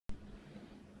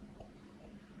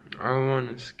I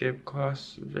want to skip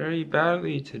class very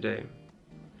badly today,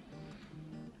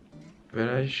 but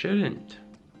I shouldn't.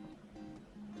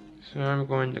 So I'm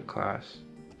going to class.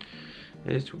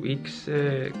 It's week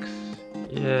 6.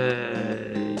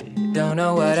 Yay. Don't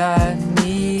know what I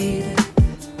need.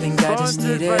 Think I just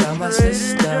need it on my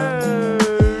system.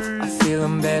 I feel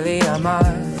them barely on my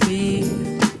feet,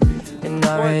 and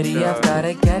already I've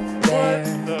gotta get there.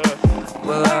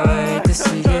 Well, I wait to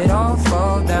see it all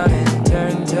fall down and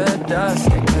turn to dust,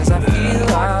 because I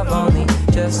feel I've only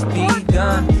just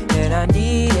begun, and I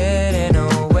need it in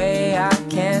a way I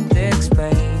can't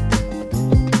explain.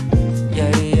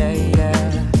 Yeah, yeah,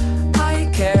 yeah. I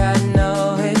care, I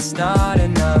know it's not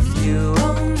enough. You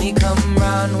only come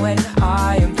round when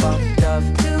I am fucked up,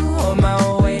 to hold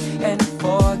my weight and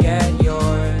forget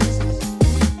yours.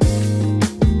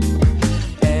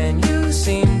 And you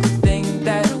seem to think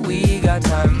that we got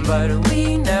time, but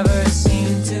we never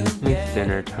seem to. It's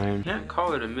dinner time. Can't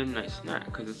call it a midnight snack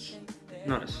because it's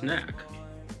not a snack.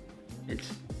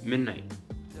 It's midnight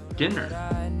dinner.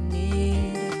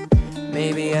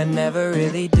 Maybe I never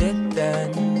really did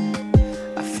then.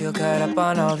 I feel caught up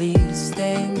on all these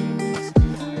things,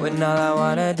 when all I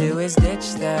wanna do is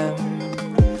ditch them.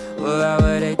 Well, I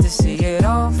would hate to see it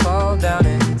all fall down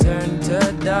and turn to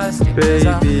dust, because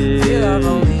I feel I've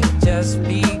only just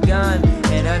begun,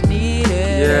 and I need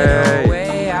it in a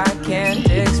way I can't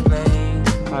explain.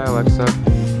 Hi, Alexa.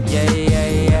 Yeah, yeah,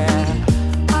 yeah.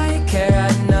 I care,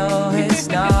 I know it's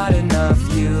not enough.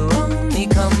 You only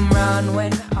come round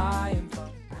when I am.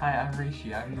 Hi, I'm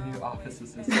Rishi. I'm the new office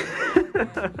assistant.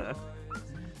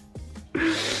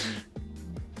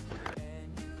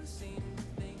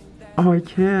 Oh, I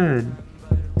can.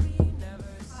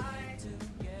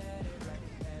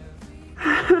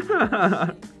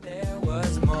 There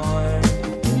was more.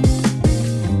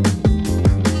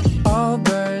 All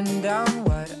burned down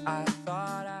what I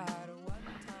thought I had.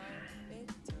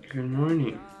 Good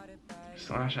morning /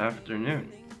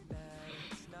 afternoon.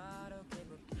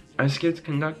 I skipped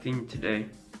conducting today.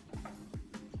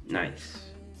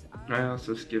 Nice. I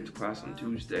also skipped class on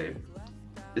Tuesday.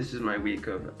 This is my week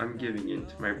of I'm giving in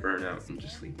to my burnout and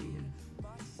just sleeping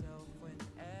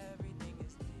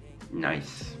in.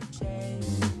 Nice.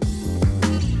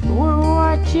 We're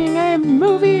watching a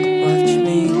movie! Watch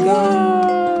me go.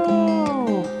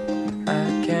 Whoa!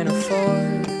 I can't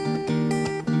afford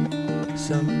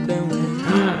something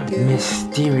with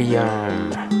Mysterium.